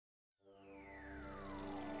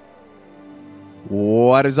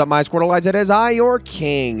What is up, my Squirtleites? It is I, your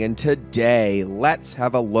king, and today let's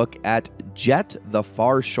have a look at Jett the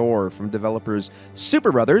Far Shore from developers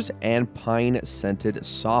Super Brothers and Pine Scented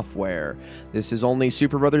Software. This is only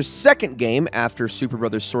Super Brothers' second game after Super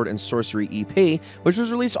Brothers Sword and Sorcery EP, which was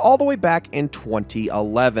released all the way back in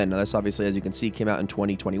 2011. Now, this obviously, as you can see, came out in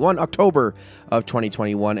 2021, October of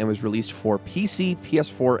 2021, and was released for PC,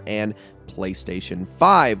 PS4, and PlayStation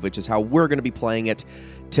 5, which is how we're going to be playing it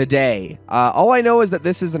today. All I know is that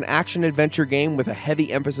this is an action-adventure game with a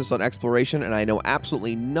heavy emphasis on exploration, and I know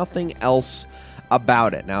absolutely nothing else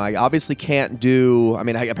about it. Now, I obviously can't do...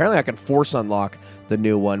 apparently I can force unlock the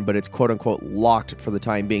new one, but it's quote-unquote locked for the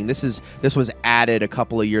time being. This was added a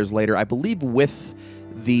couple of years later, I believe, with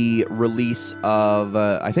the release of...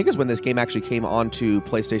 I think is when this game actually came onto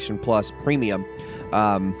PlayStation Plus Premium.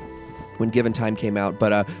 When Given Time came out,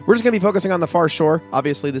 but we're just going to be focusing on the Far Shore.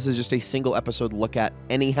 Obviously, this is just a single episode look at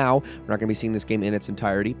anyhow. We're not going to be seeing this game in its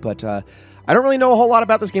entirety, but I don't really know a whole lot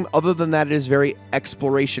about this game other than that it is very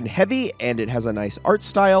exploration heavy, and it has a nice art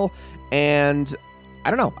style, and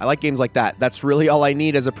I don't know. I like games like that. That's really all I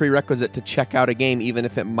need as a prerequisite to check out a game, even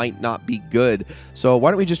if it might not be good. So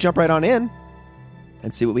why don't we just jump right on in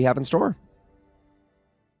and see what we have in store.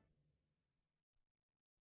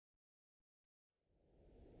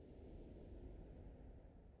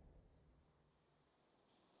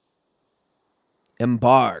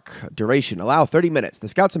 Embark. Duration. Allow 30 minutes. The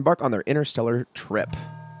scouts embark on their interstellar trip.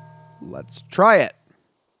 Let's try it.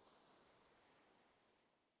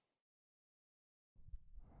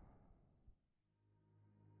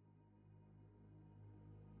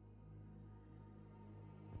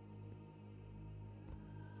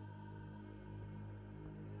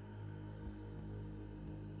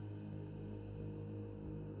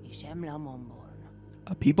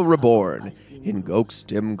 A people reborn in Gok's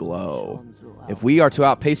dim glow. If we are to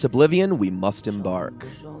outpace oblivion, we must embark.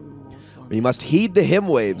 We must heed the hymn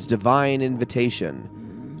wave's divine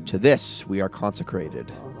invitation. To this we are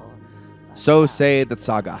consecrated. So say the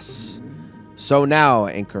sagas. So now,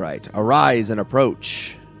 anchorite, arise and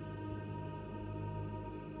approach.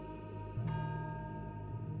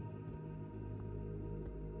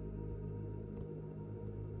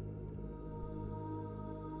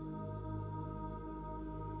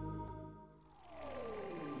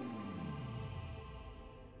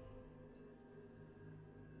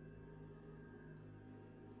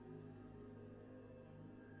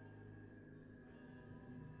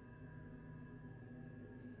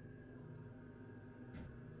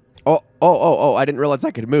 Oh, I didn't realize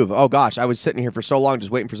I could move. Oh, gosh, I was sitting here for so long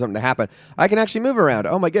just waiting for something to happen. I can actually move around.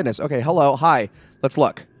 Oh, my goodness. Okay, hello, hi. Let's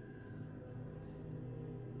look.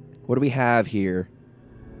 What do we have here?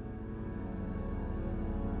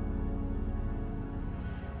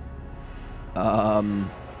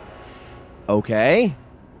 Okay.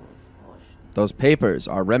 Those papers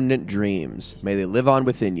are remnant dreams. May they live on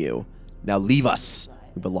within you. Now leave us.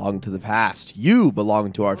 We belong to the past. You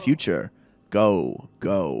belong to our future. Go,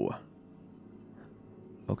 go.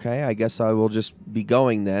 Okay, I guess I will just be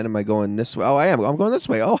going then. Am I going this way? Oh, I am. I'm going this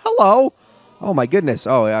way. Oh, hello. Oh, my goodness.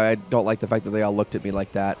 Oh, I don't like the fact that they all looked at me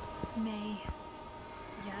like that.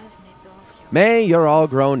 May, you're all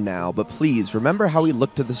grown now, but please remember how we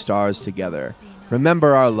looked to the stars together.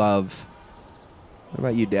 Remember our love. What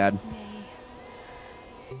about you, Dad?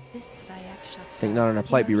 Think not on our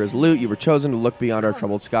plight, be resolute. You were chosen to look beyond our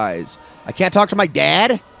troubled skies. I can't talk to my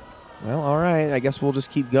dad? Well, all right. I guess we'll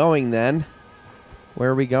just keep going then. Where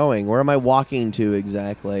are we going? Where am I walking to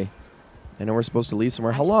exactly? I know we're supposed to leave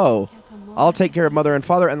somewhere. Hello. I'll take care of mother and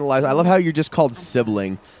father and the lives. I love how you're just called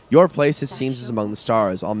sibling. Your place, it seems, is among the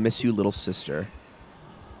stars. I'll miss you, little sister.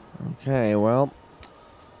 Okay, well,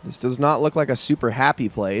 this does not look like a super happy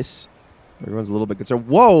place. Everyone's a little bit concerned.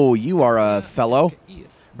 Whoa, you are a fellow.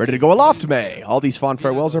 Ready to go aloft, May. All these fond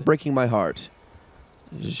farewells are breaking my heart.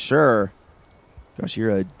 Sure. Gosh, you're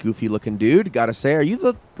a goofy-looking dude. Gotta say, are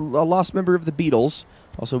you a lost member of the Beatles?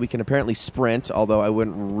 Also, we can apparently sprint, although I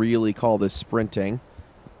wouldn't really call this sprinting,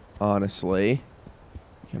 honestly.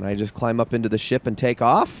 Can I just climb up into the ship and take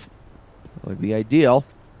off? That would be ideal.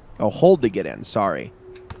 Oh, hold to get in. Sorry.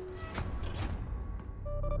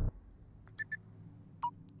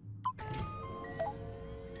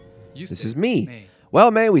 This is me. Well,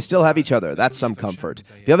 May, we still have each other. That's some comfort.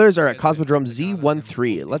 The others are at Cosmodrome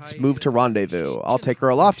Z13. Let's move to rendezvous. I'll take her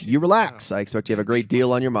aloft. You relax. I expect you have a great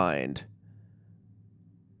deal on your mind.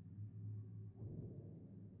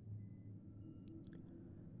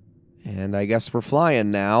 And I guess we're flying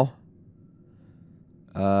now.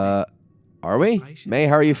 Are we? May,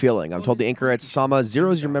 how are you feeling? I'm told the anchor at Sama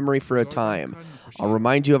zeroes your memory for a time. I'll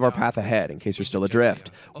remind you of our path ahead in case you're still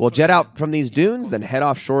adrift. We'll jet out from these dunes, then head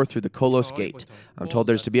offshore through the Kolos Gate. I'm told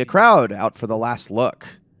there's to be a crowd out for the last look.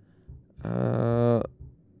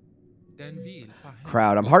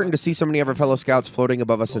 Crowd. I'm heartened to see so many of our fellow scouts floating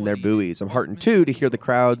above us in their buoys. I'm heartened, too, to hear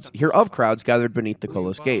of crowds gathered beneath the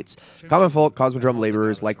Kolos Gates. Common folk, Cosmodrome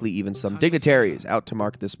laborers, likely even some dignitaries, out to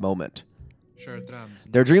mark this moment.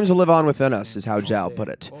 Their dreams will live on within us, is how Zhao put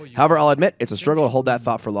it. However, I'll admit, it's a struggle to hold that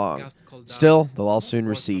thought for long. Still, they'll all soon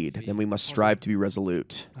recede. Then we must strive to be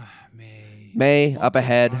resolute. May, up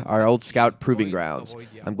ahead, our old scout proving grounds.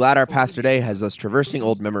 I'm glad our path today has us traversing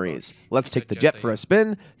old memories. Let's take the Jett for a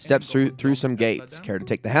spin, step through some gates. Care to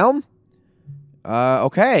take the helm?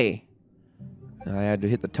 Okay. I had to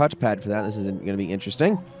hit the touchpad for that. This isn't going to be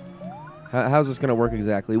interesting. How's this going to work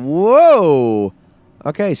exactly? Whoa!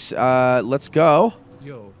 Okay, let's go.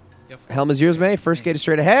 Helm is yours, May. First gate is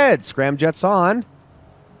straight ahead. Scramjet's on.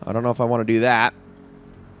 I don't know if I want to do that.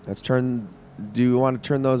 Let's turn... Do you want to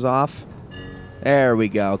turn those off? There we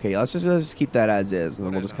go. Okay, let's just keep that as is, and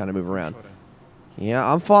then we'll just kind of move around. Yeah,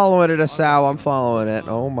 I'm following it, Asao. I'm following it.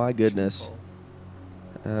 Oh, my goodness.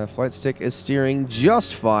 Flight stick is steering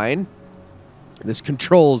just fine. This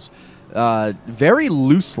controls very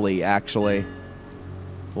loosely, actually.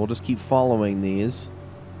 We'll just keep following these.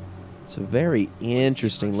 It's a very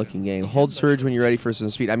interesting looking game. Hold surge when you're ready for some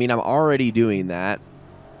speed. I mean, I'm already doing that.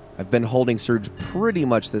 I've been holding surge pretty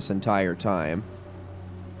much this entire time.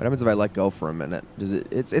 What happens if I let go for a minute? Does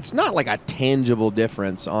it's not like a tangible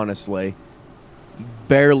difference, honestly. You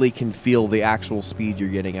barely can feel the actual speed you're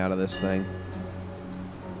getting out of this thing.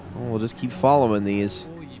 Oh, we'll just keep following these.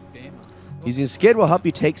 Using skid will help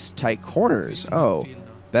you take tight corners. Oh,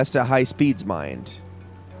 best at high speeds, mind.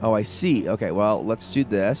 Oh, I see. Okay, well, let's do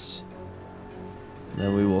this. And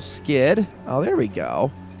then we will skid. Oh, there we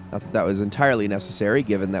go. Not that that was entirely necessary,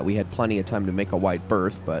 given that we had plenty of time to make a wide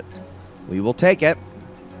berth, but we will take it.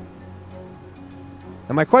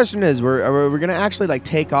 And my question is, are we going to actually, like,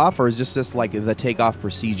 take off, or is this, like, the takeoff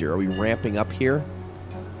procedure? Are we ramping up here?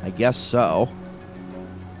 I guess so.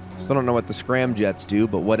 Still don't know what the scramjets do,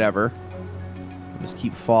 but whatever. Just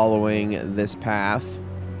keep following this path.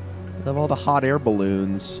 I love all the hot air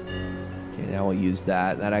balloons. Okay, now we'll use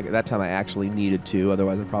that. That time I actually needed to,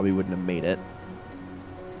 otherwise I probably wouldn't have made it.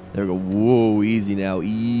 There we go. Whoa, easy now.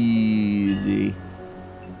 Easy.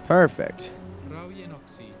 Perfect.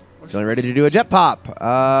 Feeling ready to do a jet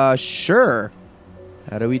pop? Sure.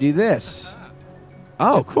 How do we do this?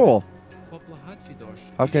 Oh, cool.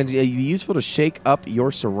 How can it be useful to shake up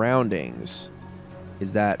your surroundings?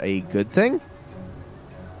 Is that a good thing?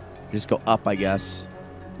 Just go up, I guess.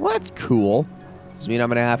 Well, that's cool. Does mean I'm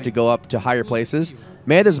going to have to go up to higher places.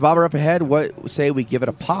 Man, there's a bobber up ahead. What say we give it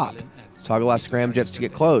a pop? Let's toggle off scramjets to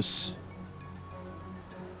get close.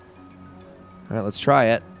 All right, let's try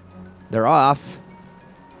it. They're off.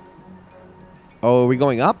 Oh, are we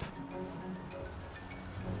going up?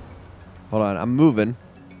 Hold on, I'm moving.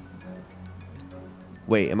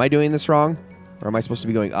 Wait, am I doing this wrong? Or am I supposed to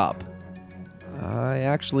be going up? I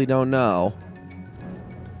actually don't know.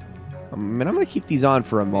 I mean, I'm going to keep these on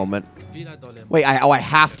for a moment. Wait, I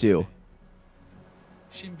have to.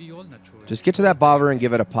 Just get to that bobber and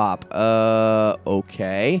give it a pop.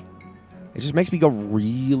 Okay. It just makes me go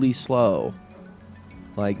really slow.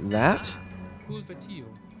 Like that?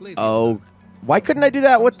 Oh, why couldn't I do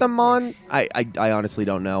that with them on? I honestly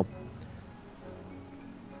don't know.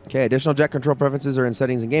 Okay, additional jet control preferences are in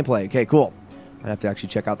settings and gameplay. Okay, cool. I have to actually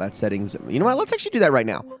check out that settings. You know what? Let's actually do that right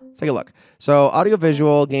now. Let's take a look. So, audio,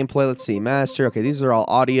 visual, gameplay. Let's see. Master. Okay, these are all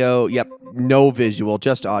audio. Yep, no visual,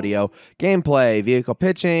 just audio. Gameplay, vehicle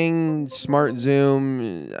pitching, smart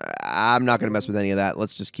zoom. I'm not going to mess with any of that.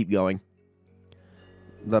 Let's just keep going.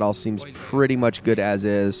 That all seems pretty much good as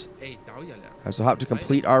is. So, hop to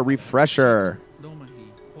complete our refresher.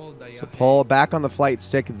 So, pull back on the flight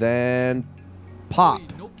stick, then pop.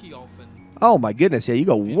 Oh my goodness, yeah, you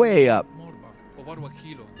go way up.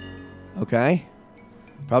 Okay.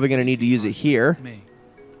 Probably going to need to use it here.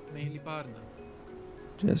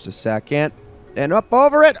 Just a second. And up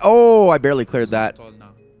over it. Oh, I barely cleared that.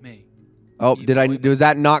 Oh, was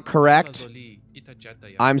that not correct?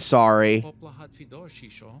 I'm sorry.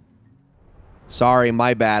 Sorry,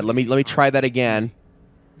 my bad. Let me try that again.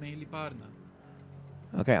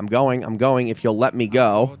 Okay, I'm going if you'll let me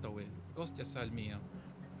go.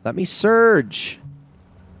 Let me surge.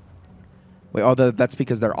 Wait, oh, that's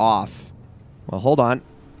because they're off. Well, hold on.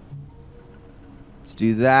 Let's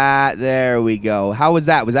do that. There we go. How was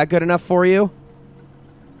that? Was that good enough for you?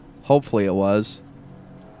 Hopefully it was.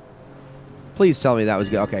 Please tell me that was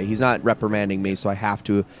good. Okay, he's not reprimanding me, so I have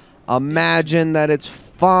to imagine that it's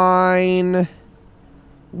fine.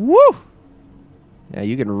 Woo! Yeah,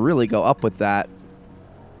 you can really go up with that.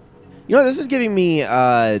 You know, this is giving me,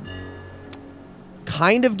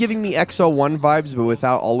 kind of giving me XO1 vibes, but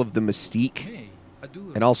without all of the mystique.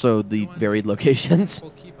 And also the varied locations.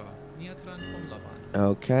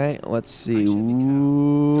 Okay, let's see.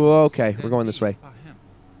 Ooh, okay, we're going this way.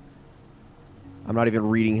 I'm not even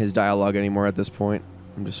reading his dialogue anymore at this point.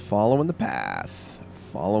 I'm just following the path.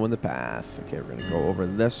 Following the path. Okay, we're going to go over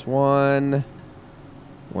this one.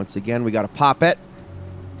 Once again, we got to pop it.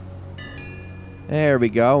 There we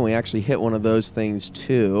go. We actually hit one of those things,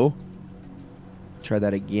 too. Try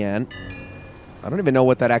that again. I don't even know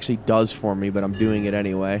what that actually does for me, but I'm doing it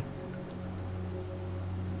anyway.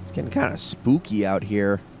 It's getting kind of spooky out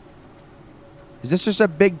here. Is this just a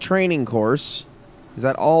big training course? Is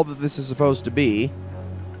that all that this is supposed to be?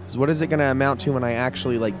 Because what is it going to amount to when I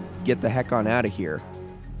actually, like, get the heck on out of here?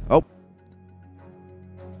 Oh.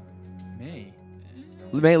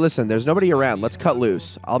 May, listen, there's nobody around. Let's cut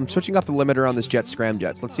loose. I'm switching off the limiter on this Jett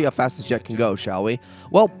scramjets. Let's see how fast this jet can go, shall we?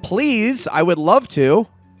 Well, please, I would love to.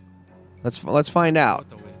 Let's find out.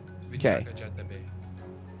 Okay.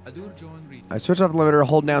 I switch off the limiter,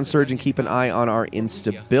 hold down surge, and keep an eye on our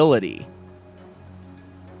instability.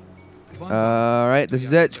 Alright, this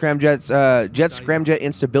is it. Scramjet's Jett scramjet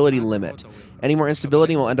instability limit. Any more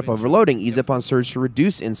instability will end up overloading. Ease up on surge to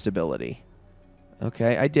reduce instability.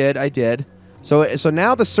 Okay, I did. So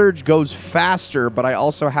now the surge goes faster, but I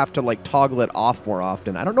also have to, like, toggle it off more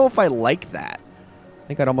often. I don't know if I like that. I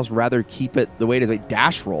think I'd almost rather keep it the way it is. Like,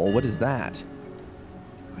 dash roll, what is that?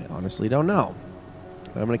 I honestly don't know.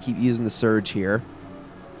 But I'm going to keep using the surge here.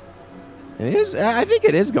 It is, I think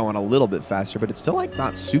it is going a little bit faster, but it's still, like,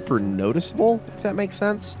 not super noticeable, if that makes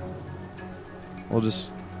sense. We'll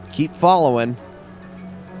just keep following.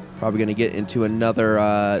 Probably going to get into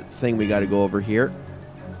another thing we got to go over here.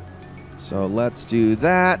 So let's do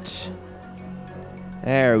that.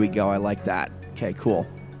 There we go. I like that. Okay, cool.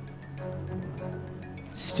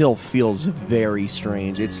 Still feels very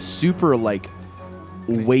strange. It's super, like,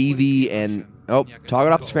 wavy and... Oh,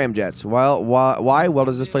 toggle off the scramjets. Well, why? Well,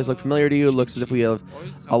 does this place look familiar to you? It looks as if we have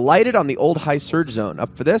alighted on the old high surge zone.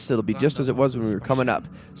 Up for this, it'll be just as it was when we were coming up.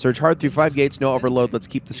 Surge hard through 5 gates, no overload. Let's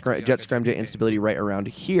keep the Jett scramjet instability right around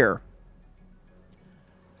here.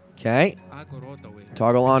 Okay.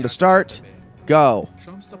 Toggle on to start. Go.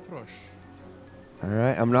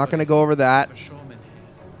 Alright, I'm not going to go over that.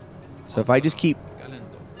 So if I just keep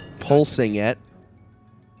pulsing it.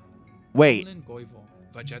 Wait.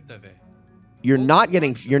 You're not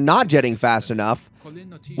jetting fast enough.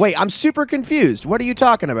 Wait, I'm super confused. What are you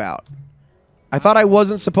talking about? I thought I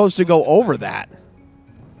wasn't supposed to go over that.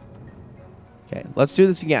 Okay, let's do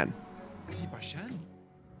this again.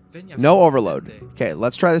 No overload. Okay,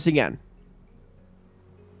 let's try this again.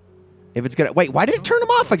 If it's gonna... Wait, why did it turn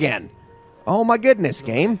them off again? Oh my goodness,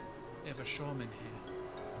 game.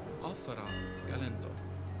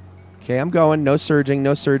 Okay, I'm going. No surging,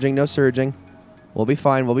 no surging, no surging. We'll be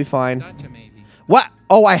fine, we'll be fine. What?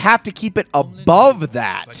 Oh, I have to keep it above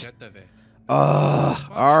that.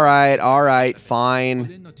 Alright,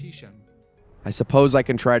 fine. I suppose I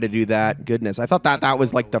can try to do that. Goodness, I thought that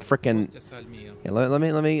was like the frickin'... Yeah,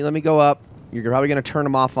 let me go up. You're probably gonna turn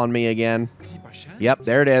them off on me again. Yep,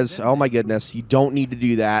 there it is. Oh my goodness, you don't need to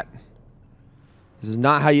do that. This is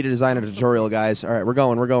not how you design a tutorial, guys. All right, we're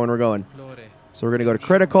going. So we're gonna go to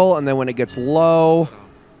critical, and then when it gets low,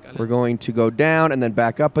 we're going to go down and then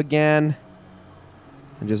back up again,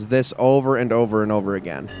 and just this over and over and over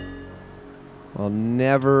again, while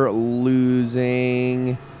never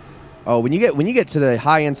losing. Oh, when you get to the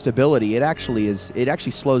high instability, it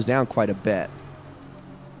actually slows down quite a bit.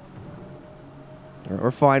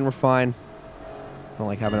 We're fine. I don't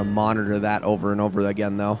like having to monitor that over and over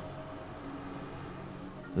again, though.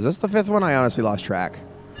 Is this the 5th one? I honestly lost track.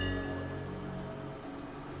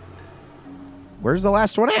 Where's the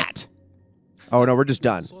last one at? Oh, no, we're just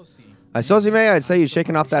done. Isozime, I'd say you've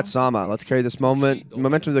shaken off that Sama. Let's carry this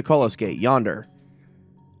momentum to the Kolos Gate, yonder.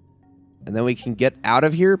 And then we can get out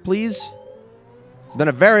of here, please. It's been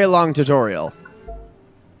a very long tutorial.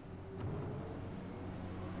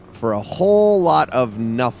 For a whole lot of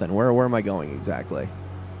nothing. Where am I going exactly?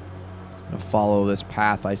 I'm gonna follow this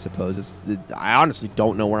path, I suppose. I honestly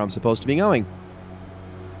don't know where I'm supposed to be going.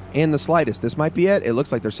 In the slightest. This might be it. It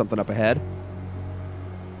looks like there's something up ahead.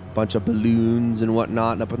 Bunch of balloons and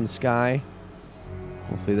whatnot up in the sky.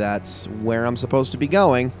 Hopefully that's where I'm supposed to be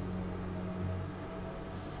going.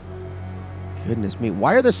 Goodness me.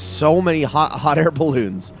 Why are there so many hot air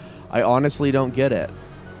balloons? I honestly don't get it.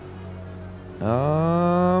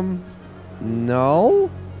 No.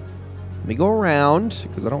 Let me go around,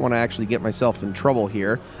 because I don't want to actually get myself in trouble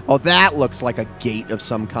here. Oh, that looks like a gate of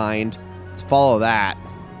some kind. Let's follow that.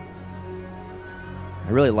 I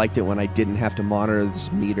really liked it when I didn't have to monitor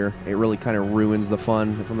this meter. It really kind of ruins the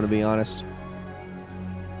fun, if I'm going to be honest.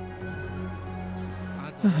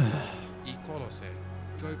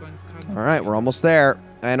 Alright, we're almost there.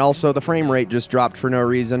 And also, the frame rate just dropped for no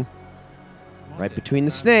reason. Right between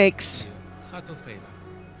the snakes.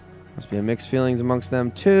 Must be a mixed feelings amongst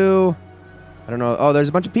them, too. I don't know. Oh, there's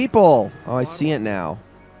a bunch of people. Oh, I see it now.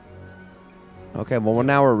 Okay, well,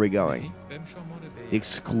 now where are we going? The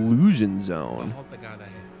exclusion zone.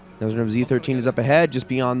 Nosroom Z13 is up ahead, just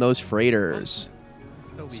beyond those freighters.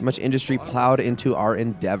 So much industry plowed into our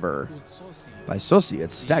endeavor. By Sosi,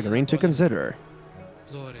 it's staggering to consider.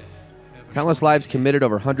 Countless lives committed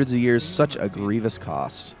over hundreds of years, such a grievous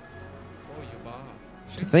cost.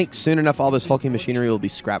 To think soon enough all this hulking machinery will be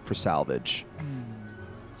scrapped for salvage.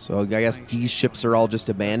 So I guess these ships are all just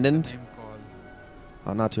abandoned.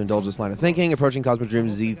 Not to indulge this line of thinking. Approaching Cosmodrome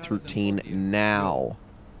Z13 now.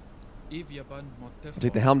 I'll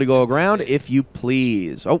take the helm to go around, if you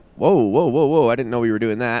please. Oh, whoa, whoa, whoa, whoa. I didn't know we were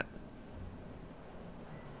doing that.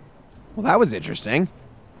 Well, that was interesting.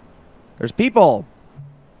 There's people.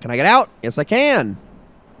 Can I get out? Yes, I can.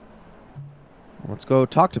 Let's go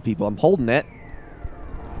talk to people. I'm holding it.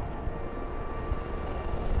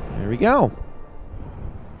 There we go.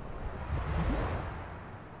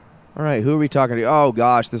 All right, who are we talking to? Oh,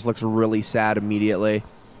 gosh, this looks really sad immediately.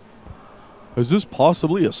 Is this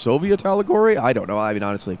possibly a Soviet allegory? I don't know. I mean,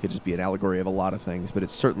 honestly, it could just be an allegory of a lot of things, but it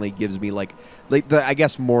certainly gives me, like I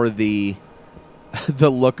guess more the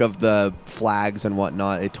the look of the flags and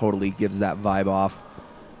whatnot. It totally gives that vibe off.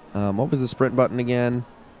 What was the sprint button again?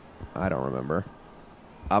 I don't remember.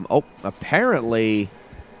 Oh, apparently...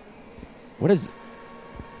 What is...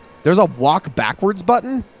 There's a walk backwards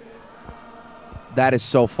button? That is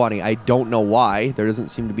so funny. I don't know why. There doesn't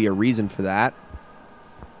seem to be a reason for that.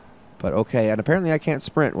 But okay, and apparently I can't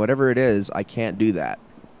sprint. Whatever it is, I can't do that.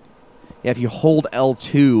 Yeah, if you hold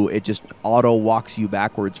L2, it just auto walks you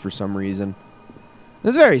backwards for some reason.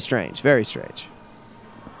 It's very strange. Very strange.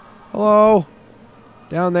 Hello?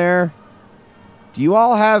 Down there. Do you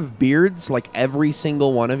all have beards? Like every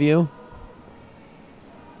single one of you?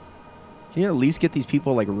 Can you at least get these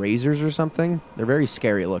people like razors or something? They're very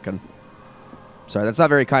scary looking. Sorry, that's not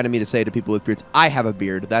very kind of me to say to people with beards. I have a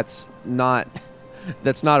beard. That's not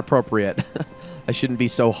appropriate. I shouldn't be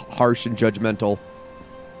so harsh and judgmental.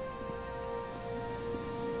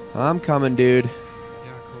 I'm coming, dude.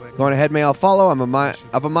 Going ahead, may I'll follow. I'm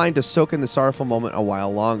of a mind to soak in the sorrowful moment a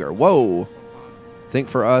while longer. Whoa. Think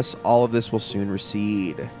for us, all of this will soon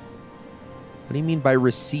recede. What do you mean by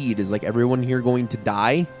recede? Is like everyone here going to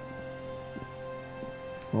die?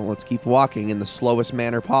 Well, let's keep walking in the slowest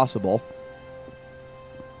manner possible.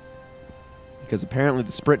 Because apparently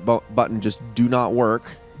the sprint button just do not work.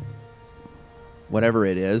 Whatever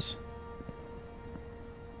it is.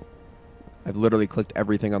 I've literally clicked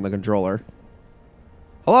everything on the controller.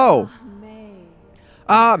 Hello!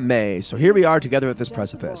 May. So here we are together at this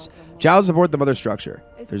precipice. Zhao's aboard the mother structure.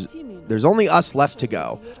 There's only us left to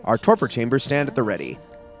go. Our torpor chambers stand at the ready.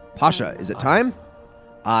 Pasha, is it time?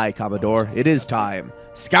 Aye, Commodore, it is time.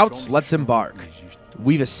 Scouts, let's embark.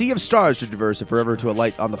 We've a sea of stars to traverse if we're ever to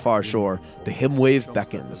alight on the far shore. The hymn wave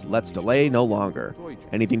beckons. Let's delay no longer.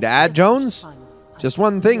 Anything to add, Jones? Just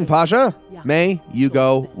one thing, Pasha. May, you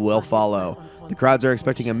go, we'll follow. The crowds are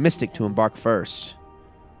expecting a mystic to embark first.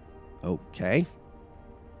 Okay.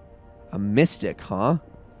 A mystic, huh?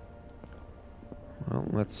 Well,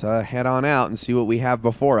 let's head on out and see what we have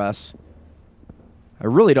before us. I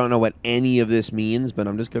really don't know what any of this means, but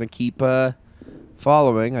I'm just going to keep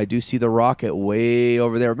following. I do see the rocket way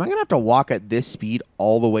over there. Am I going to have to walk at this speed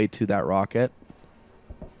all the way to that rocket?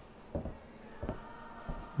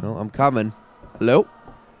 Well, I'm coming. Hello?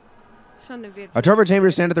 Our turbo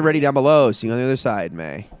chambers stand at the ready down below. See you on the other side,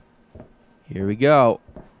 May. Here we go.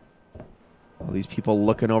 All these people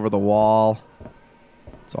looking over the wall.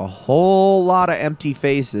 It's a whole lot of empty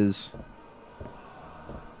faces.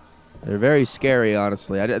 They're very scary,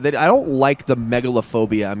 honestly. I don't like the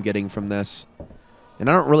megalophobia I'm getting from this. And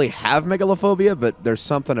I don't really have megalophobia, but there's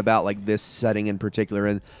something about like this setting in particular.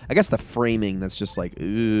 And I guess the framing that's just like,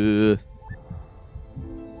 ugh.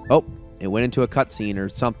 Oh, it went into a cutscene or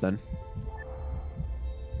something.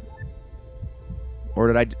 Or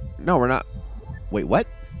did I... No, we're not... Wait, what?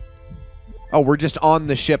 Oh, we're just on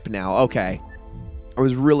the ship now. Okay. I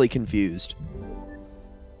was really confused.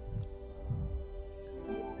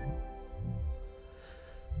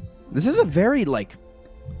 This is a very, like,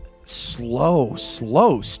 slow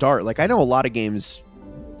start. Like, I know a lot of games,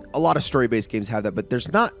 a lot of story-based games have that, but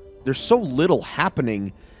there's so little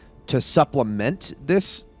happening to supplement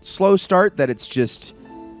this slow start that it's just, I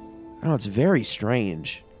don't know, it's very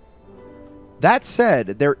strange. That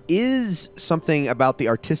said, there is something about the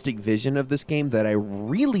artistic vision of this game that I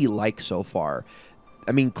really like so far.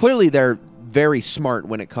 I mean, clearly they're very smart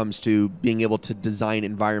when it comes to being able to design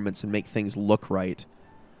environments and make things look right.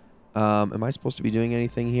 Am I supposed to be doing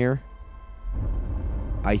anything here?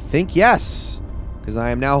 I think yes, because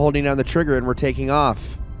I am now holding down the trigger and we're taking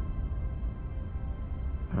off.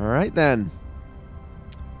 All right, then.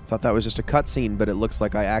 Thought that was just a cutscene, but it looks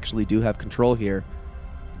like I actually do have control here.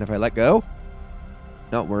 And if I let go...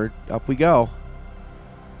 No, up we go.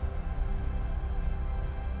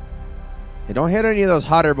 Hey, don't hit any of those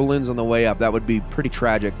hot air balloons on the way up. That would be pretty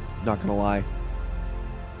tragic, not going to lie.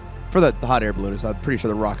 For the hot air balloons, I'm pretty sure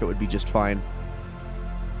the rocket would be just fine.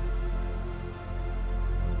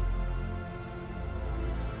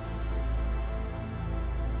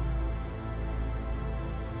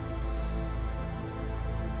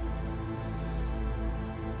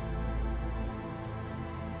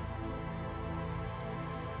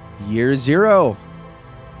 Year 0.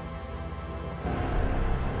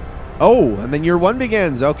 Oh, and then year 1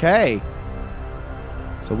 begins. Okay.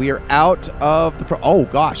 So we are out of the... Oh,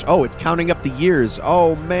 gosh. Oh, it's counting up the years.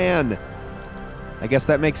 Oh, man. I guess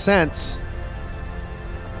that makes sense.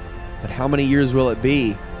 But how many years will it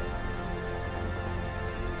be?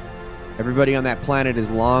 Everybody on that planet is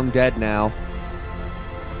long dead now.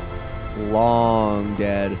 Long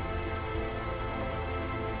dead.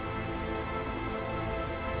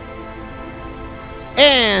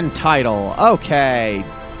 And title. Okay.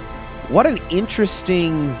 What an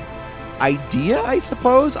interesting idea, I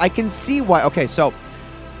suppose. I can see why. Okay, so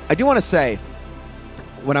I do want to say,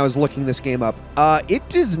 when I was looking this game up, it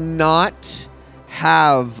does not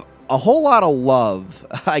have a whole lot of love,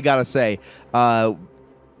 I gotta say, from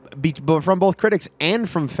both critics and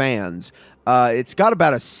from fans. It's got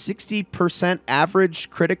about a 60% average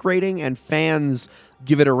critic rating, and fans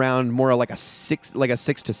give it around more like a 6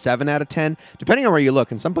 to 7 out of 10, depending on where you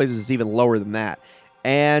look. In some places, it's even lower than that.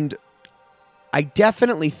 And I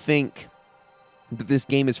definitely think that this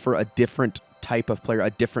game is for a different type of player, a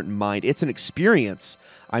different mind. It's an experience,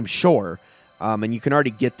 I'm sure, and you can already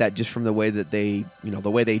get that just from the way that they,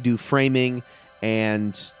 the way they do framing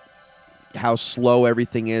and how slow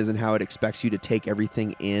everything is and how it expects you to take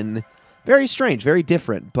everything in. Very strange, very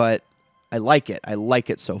different, but I like it. I like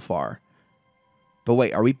it so far. But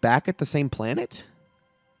wait, are we back at the same planet?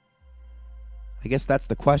 I guess that's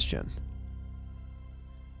the question.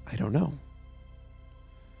 I don't know.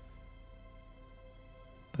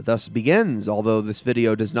 But thus begins, although this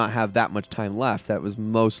video does not have that much time left. That was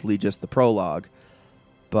mostly just the prologue.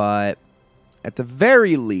 But at the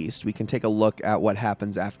very least, we can take a look at what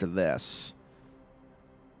happens after this.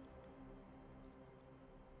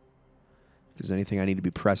 If there's anything I need to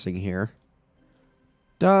be pressing here.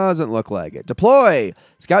 Doesn't look like it. Deploy!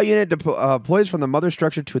 Scout unit deploys from the mother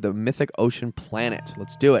structure to the mythic ocean planet.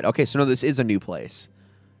 Let's do it. Okay, so no, this is a new place.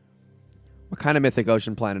 What kind of mythic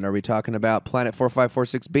ocean planet are we talking about? Planet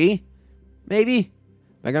 4546b? Maybe?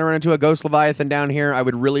 Am I going to run into a ghost leviathan down here? I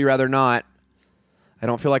would really rather not. I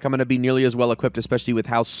don't feel like I'm going to be nearly as well equipped, especially with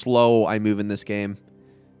how slow I move in this game.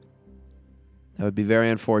 That would be very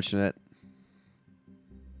unfortunate.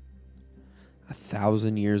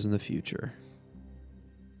 1,000 years in the future.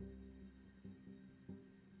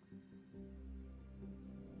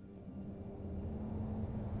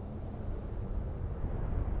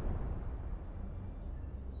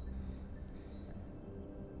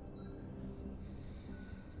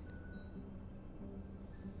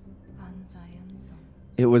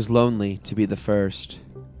 It was lonely to be the first.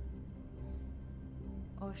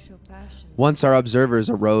 Once our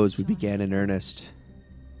observers arose, we began in earnest.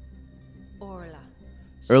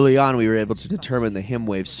 Early on, we were able to determine the hymn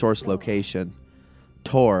wave's source location.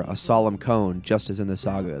 Tor, a solemn cone, just as in the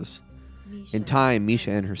sagas. In time,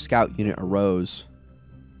 Misha and her scout unit arose.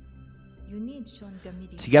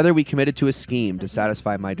 Together, we committed to a scheme to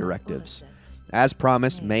satisfy my directives. As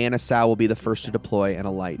promised, May and Asao will be the first to deploy and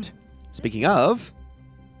alight. Speaking of...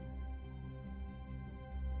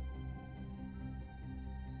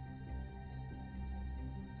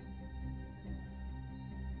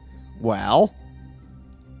 Well...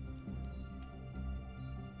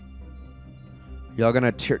 Y'all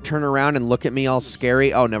gonna turn around and look at me all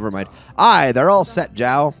scary? Oh, never mind. Aye, they're all set,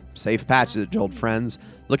 Zhao. Safe passage, old friends.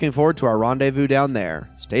 Looking forward to our rendezvous down there.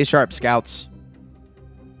 Stay sharp, scouts.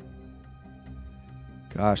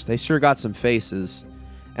 Gosh, they sure got some faces.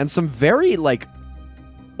 And some very, like,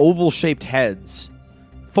 oval-shaped heads.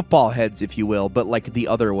 Football heads, if you will, but like the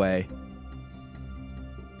other way.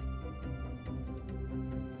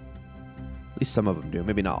 At least some of them do.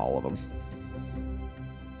 Maybe not all of them.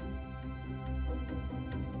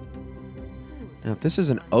 Now, if this is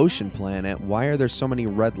an ocean planet, why are there so many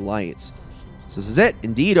red lights? So this is it.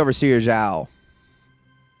 Indeed, Overseer Zhao.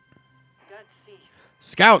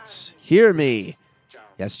 Scouts, hear me.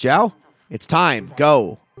 Yes, Zhao? It's time.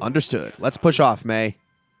 Go. Understood. Let's push off, May.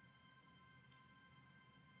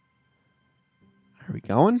 Are we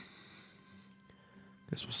going?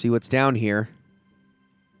 Guess we'll see what's down here.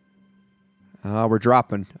 We're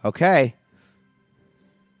dropping. Okay.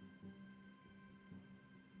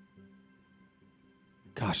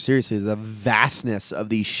 Gosh, seriously, the vastness of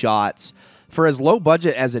these shots. For as low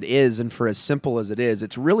budget as it is and for as simple as it is,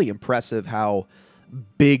 it's really impressive how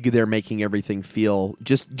big they're making everything feel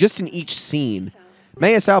just in each scene.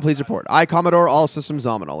 May Asao, please report. Aye, Commodore, all systems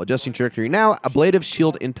nominal. Adjusting trajectory now. Ablative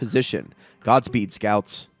shield in position. Godspeed,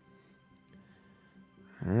 scouts.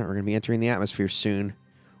 All right, we're going to be entering the atmosphere soon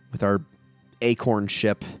with our Acorn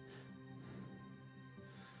ship.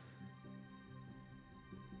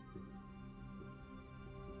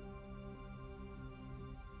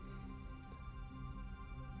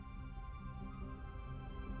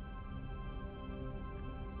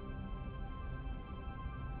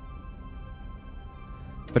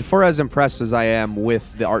 But for as impressed as I am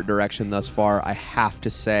with the art direction thus far, I have to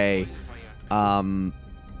say, it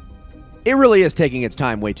really is taking its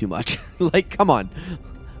time way too much. Like, come on.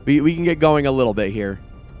 We can get going a little bit here.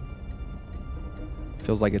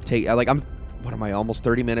 Feels like what am I, almost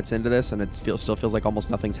 30 minutes into this, and it still feels like almost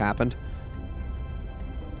nothing's happened.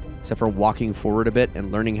 Except for walking forward a bit and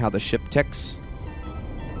learning how the ship ticks.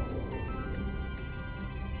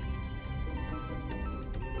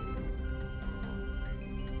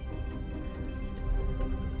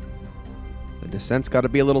 Descent's got to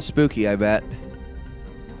be a little spooky, I bet.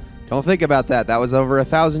 Don't think about that. That was over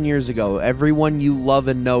 1,000 years ago. Everyone you love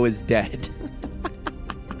and know is dead.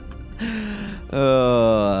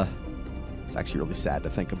 It's actually really sad to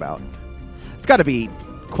think about. It's got to be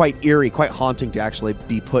quite eerie, quite haunting to actually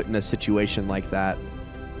be put in a situation like that.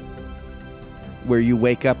 Where you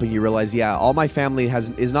wake up and you realize, yeah, all my family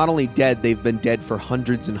is not only dead, they've been dead for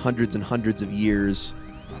hundreds and hundreds and hundreds of years.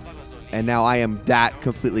 And now I am that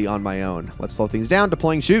completely on my own. Let's slow things down.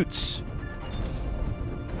 Deploying shoots.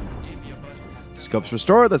 Scopes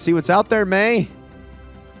restored. Let's see what's out there, May.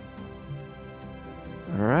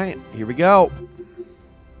 All right, here we go.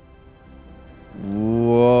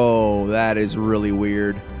 Whoa, that is really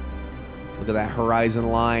weird. Look at that horizon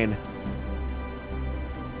line.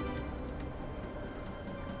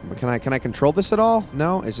 Can I control this at all?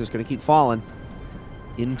 No, it's just going to keep falling.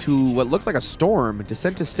 Into what looks like a storm.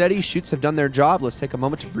 Descent is steady. Chutes have done their job. Let's take a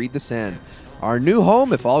moment to breathe this in. Our new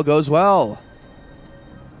home, if all goes well.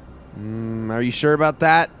 Are you sure about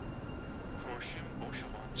that?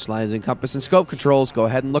 Slides and compass and scope controls. Go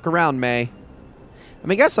ahead and look around, May. I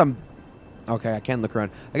mean, I guess I'm... Okay, I can look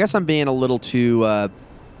around. I guess I'm being a little too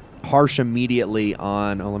harsh immediately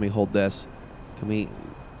on... Oh, let me hold this. Can we...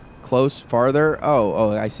 Close, farther?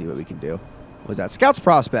 Oh, I see what we can do. What was that? Scouts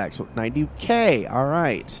prospect. 90K. All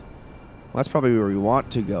right. Well, that's probably where we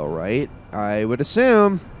want to go, right? I would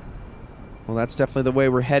assume. Well, that's definitely the way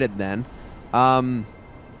we're headed then.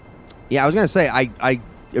 Yeah, I was going to say, I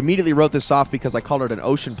immediately wrote this off because I called it an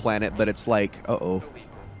ocean planet, but it's like, uh-oh.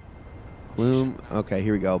 Gloom. Okay,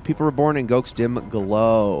 here we go. People were born in Gok's dim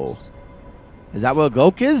glow. Is that what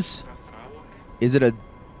Gok is? Is it a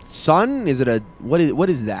sun? Is it a... What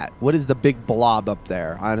is that? What is the big blob up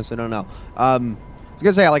there? I honestly don't know. I was going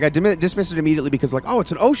to say, like, I dismissed it immediately because, like, oh,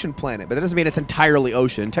 it's an ocean planet. But that doesn't mean it's entirely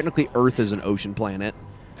ocean. Technically, Earth is an ocean planet.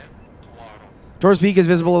 Torres Peak is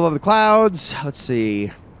visible above the clouds. Let's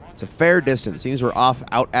see. It's a fair distance. Seems we're off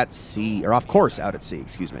course out at sea,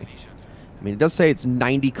 excuse me. I mean, it does say it's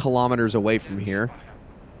 90 kilometers away from here.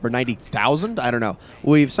 Or 90,000? I don't know.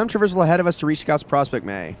 We've some traversal ahead of us to reach Scout's Prospect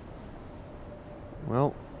May.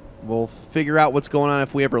 Well, we'll figure out what's going on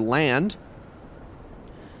if we ever land.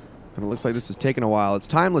 But it looks like this is taking a while. It's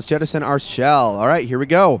time. Let's jettison our shell. All right, here we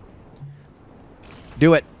go.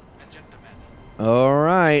 Do it. All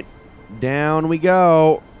right. Down we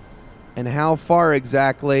go. And how far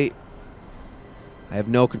exactly? I have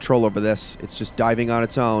no control over this. It's just diving on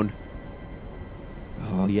its own.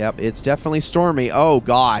 Oh, yep. It's definitely stormy. Oh,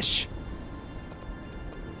 gosh.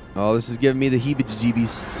 Oh, this is giving me the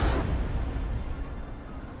heebie-jeebies.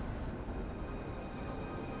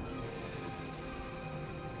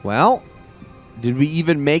 Well, did we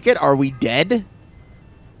even make it? Are we dead?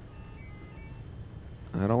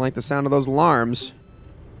 I don't like the sound of those alarms.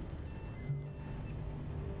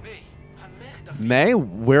 May,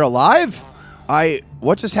 we're alive?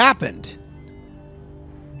 What just happened?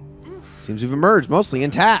 Seems we've emerged, mostly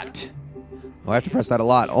intact. Oh, I have to press that a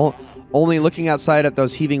lot. Only looking outside at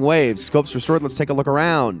those heaving waves. Scope's restored, let's take a look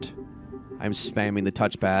around. I'm spamming the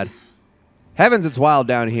touchpad. Heavens, it's wild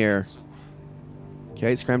down here.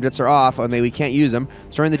 Okay, scramjets are off. Oh, we can't use them.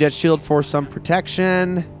 Storing the jet shield for some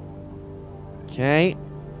protection. Okay.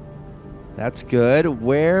 That's good.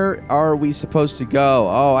 Where are we supposed to go?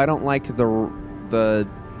 Oh, I don't like the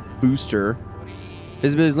booster.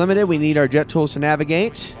 Visibility is limited. We need our jet tools to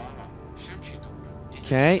navigate.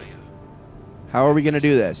 Okay. How are we going to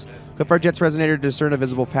do this? Equip our jet's resonator to discern a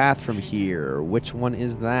visible path from here. Which one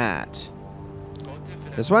is that?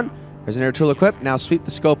 This one? Resonator tool equipped. Now sweep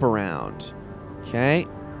the scope around. Okay.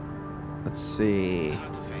 Let's see.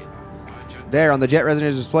 There, on the jet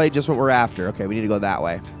resonator's display, just what we're after. Okay, we need to go that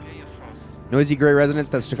way. Noisy gray resonance,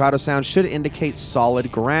 that staccato sound should indicate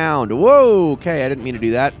solid ground. Whoa, okay, I didn't mean to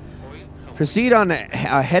do that. Proceed on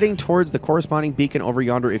heading towards the corresponding beacon over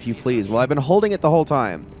yonder, if you please. Well, I've been holding it the whole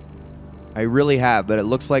time. I really have, but it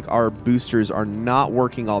looks like our boosters are not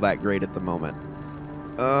working all that great at the moment.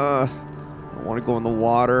 I want to go in the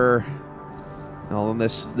water. All in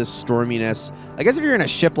this storminess. I guess if you're in a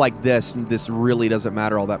ship like this really doesn't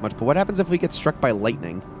matter all that much. But what happens if we get struck by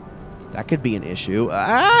lightning? That could be an issue.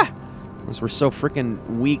 Unless we're so freaking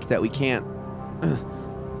weak that we can't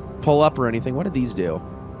pull up or anything. What did these do?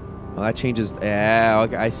 Well, that changes. Yeah,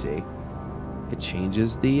 okay, I see. It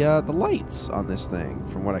changes the lights on this thing,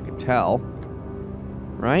 from what I can tell.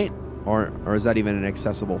 Right? Or is that even an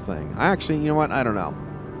accessible thing? Actually, you know what? I don't know.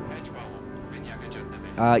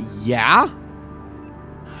 Yeah.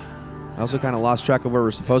 I also kind of lost track of where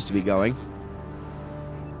we're supposed to be going.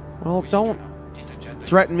 Well, don't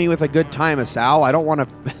threaten me with a good time, Asao. I don't want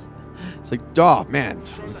to... It's like, oh, man.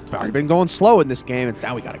 I've been going slow in this game, and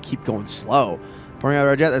now we got to keep going slow. Pouring out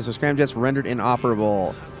our jet, as the scramjets rendered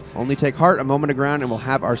inoperable. Only take heart, a moment of ground, and we'll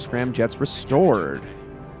have our scramjets restored.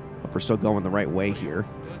 Hope we're still going the right way here.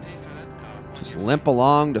 Just limp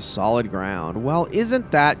along to solid ground. Well,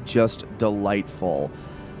 isn't that just delightful?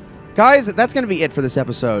 Guys, that's going to be it for this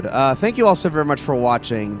episode. Thank you all so very much for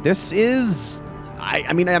watching. This is...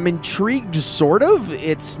 I mean, I'm intrigued, sort of.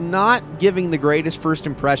 It's not giving the greatest first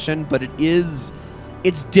impression, but it's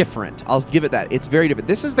different. I'll give it that. It's very different.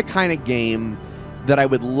 This is the kind of game that I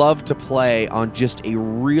would love to play on just a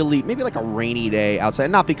really, maybe like a rainy day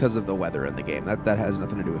outside. Not because of the weather in the game. That has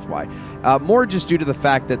nothing to do with why. More just due to the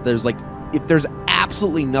fact that there's like, if there's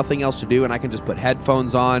absolutely nothing else to do and I can just put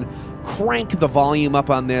headphones on, crank the volume up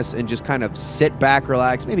on this, and just kind of sit back,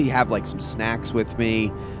 relax, maybe have like some snacks with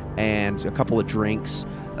me and a couple of drinks.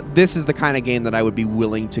 This is the kind of game that I would be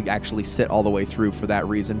willing to actually sit all the way through for that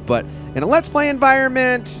reason. But in a Let's Play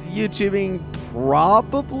environment, YouTubing,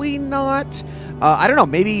 probably not. I don't know,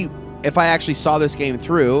 maybe if I actually saw this game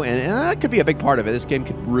through, and that could be a big part of it. This game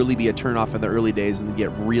could really be a turnoff in the early days and get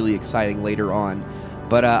really exciting later on.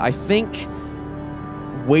 But I think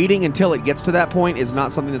waiting until it gets to that point is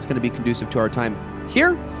not something that's going to be conducive to our time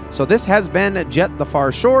here. So this has been Jett the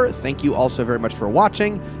Far Shore. Thank you all so very much for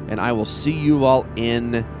watching, and I will see you all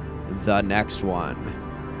in the next one.